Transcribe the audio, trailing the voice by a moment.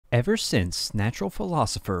Ever since natural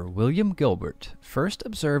philosopher William Gilbert first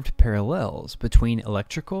observed parallels between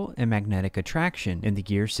electrical and magnetic attraction in the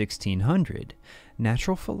year 1600,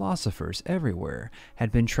 natural philosophers everywhere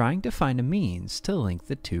had been trying to find a means to link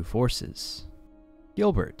the two forces.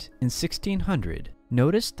 Gilbert, in 1600,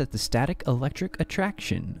 noticed that the static electric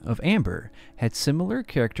attraction of amber had similar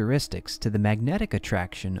characteristics to the magnetic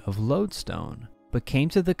attraction of lodestone, but came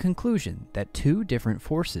to the conclusion that two different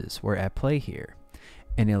forces were at play here: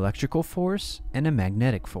 an electrical force and a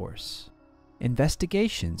magnetic force.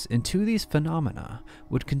 Investigations into these phenomena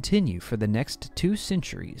would continue for the next 2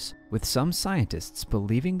 centuries, with some scientists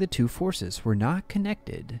believing the two forces were not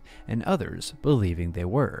connected and others believing they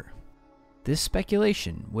were. This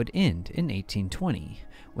speculation would end in 1820,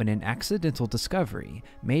 when an accidental discovery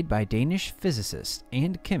made by Danish physicist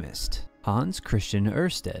and chemist Hans Christian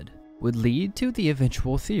Ørsted would lead to the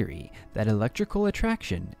eventual theory that electrical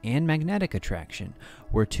attraction and magnetic attraction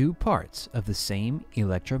were two parts of the same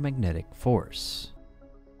electromagnetic force.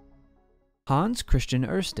 Hans Christian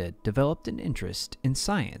Ørsted developed an interest in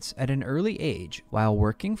science at an early age while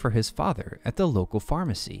working for his father at the local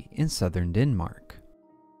pharmacy in southern Denmark.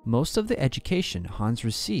 Most of the education Hans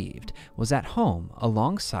received was at home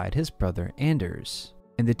alongside his brother Anders,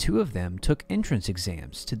 and the two of them took entrance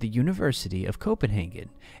exams to the University of Copenhagen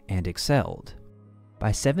and excelled. By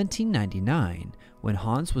 1799, when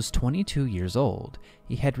Hans was 22 years old,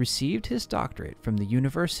 he had received his doctorate from the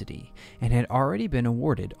university and had already been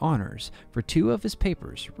awarded honors for 2 of his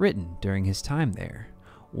papers written during his time there,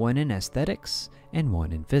 one in aesthetics and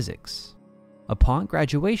one in physics. Upon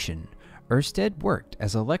graduation, Ørsted worked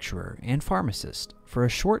as a lecturer and pharmacist for a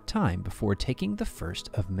short time before taking the first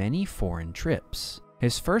of many foreign trips,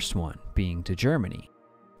 his first one being to Germany.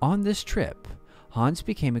 On this trip, Hans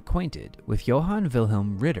became acquainted with Johann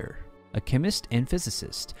Wilhelm Ritter, a chemist and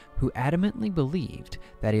physicist who adamantly believed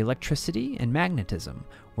that electricity and magnetism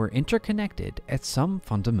were interconnected at some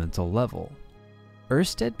fundamental level.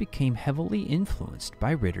 Ørsted became heavily influenced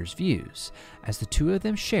by Ritter's views, as the two of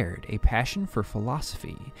them shared a passion for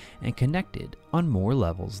philosophy and connected on more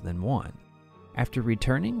levels than one. After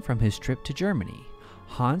returning from his trip to Germany,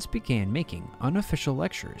 Hans began making unofficial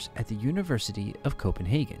lectures at the University of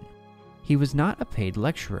Copenhagen. He was not a paid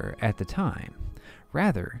lecturer at the time.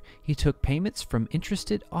 Rather, he took payments from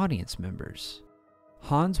interested audience members.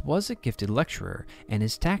 Hans was a gifted lecturer, and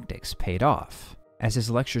his tactics paid off, as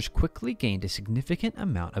his lectures quickly gained a significant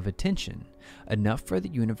amount of attention, enough for the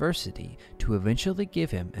university to eventually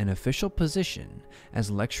give him an official position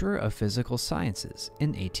as lecturer of physical sciences in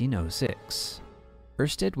 1806.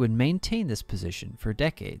 Ørsted would maintain this position for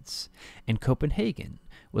decades, and Copenhagen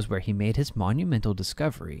was where he made his monumental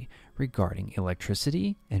discovery regarding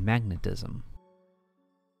electricity and magnetism.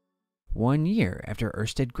 1 year after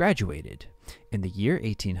Ørsted graduated, in the year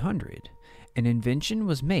 1800, an invention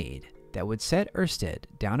was made that would set Ørsted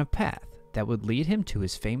down a path that would lead him to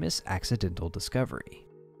his famous accidental discovery.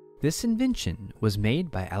 This invention was made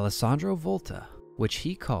by Alessandro Volta, which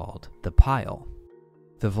he called the pile.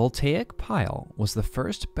 The voltaic pile was the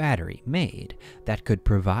first battery made that could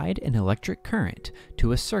provide an electric current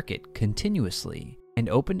to a circuit continuously and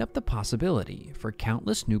opened up the possibility for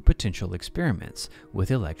countless new potential experiments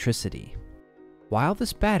with electricity. While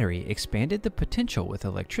this battery expanded the potential with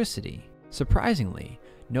electricity, surprisingly,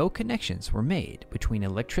 no connections were made between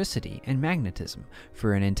electricity and magnetism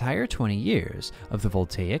for an entire 20 years of the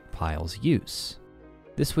voltaic pile's use.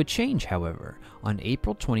 This would change, however, on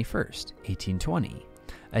April 21, 1820,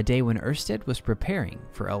 a day when Ørsted was preparing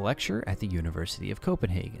for a lecture at the University of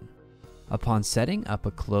Copenhagen. Upon setting up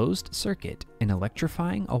a closed circuit and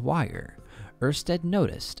electrifying a wire, Ørsted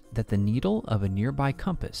noticed that the needle of a nearby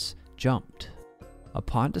compass jumped.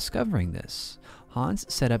 Upon discovering this, Hans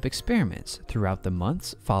set up experiments throughout the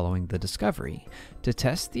months following the discovery to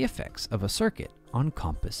test the effects of a circuit on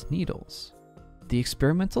compass needles. The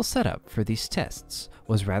experimental setup for these tests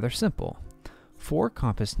was rather simple. 4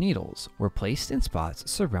 compass needles were placed in spots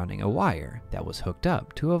surrounding a wire that was hooked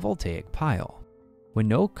up to a voltaic pile. When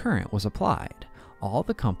no current was applied, all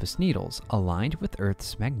the compass needles aligned with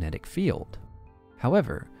Earth's magnetic field.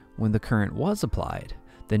 However, when the current was applied,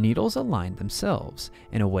 the needles aligned themselves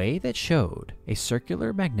in a way that showed a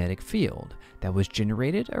circular magnetic field that was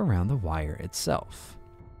generated around the wire itself.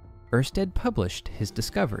 Ørsted published his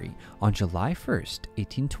discovery on July 1,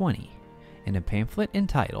 1820, in a pamphlet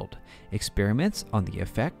entitled "Experiments on the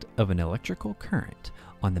Effect of an Electrical Current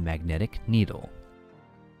on the Magnetic Needle."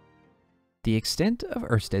 The extent of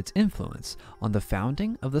Ørsted's influence on the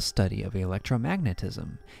founding of the study of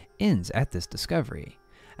electromagnetism ends at this discovery,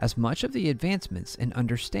 as much of the advancements in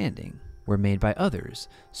understanding were made by others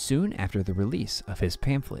soon after the release of his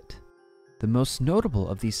pamphlet. The most notable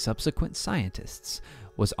of these subsequent scientists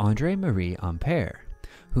was André-Marie Ampère,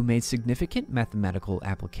 who made significant mathematical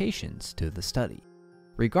applications to the study.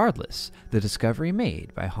 Regardless, the discovery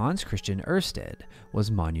made by Hans Christian Ørsted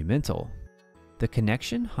was monumental. The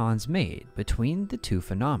connection Hans made between the two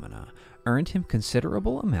phenomena earned him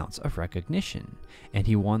considerable amounts of recognition, and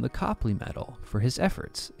he won the Copley Medal for his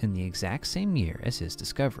efforts in the exact same year as his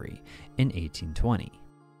discovery, in 1820.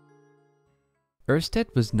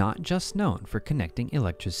 Ørsted was not just known for connecting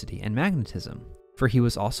electricity and magnetism, for he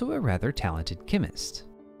was also a rather talented chemist.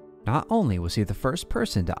 Not only was he the first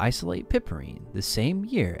person to isolate piperine the same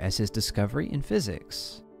year as his discovery in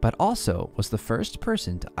physics, but also was the first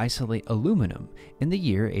person to isolate aluminum in the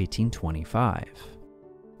year 1825.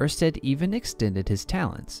 Ørsted even extended his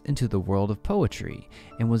talents into the world of poetry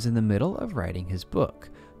and was in the middle of writing his book,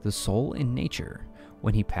 The Soul in Nature,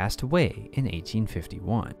 when he passed away in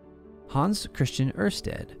 1851. Hans Christian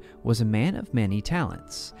Ørsted was a man of many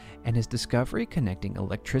talents, and his discovery connecting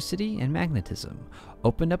electricity and magnetism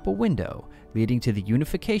opened up a window leading to the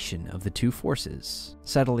unification of the two forces,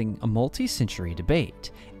 settling a multi-century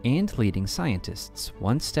debate and leading scientists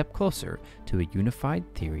one step closer to a unified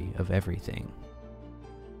theory of everything.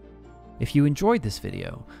 If you enjoyed this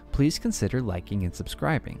video, please consider liking and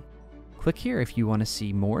subscribing. Click here if you want to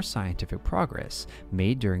see more scientific progress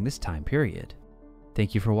made during this time period.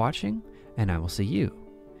 Thank you for watching, and I will see you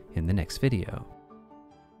in the next video.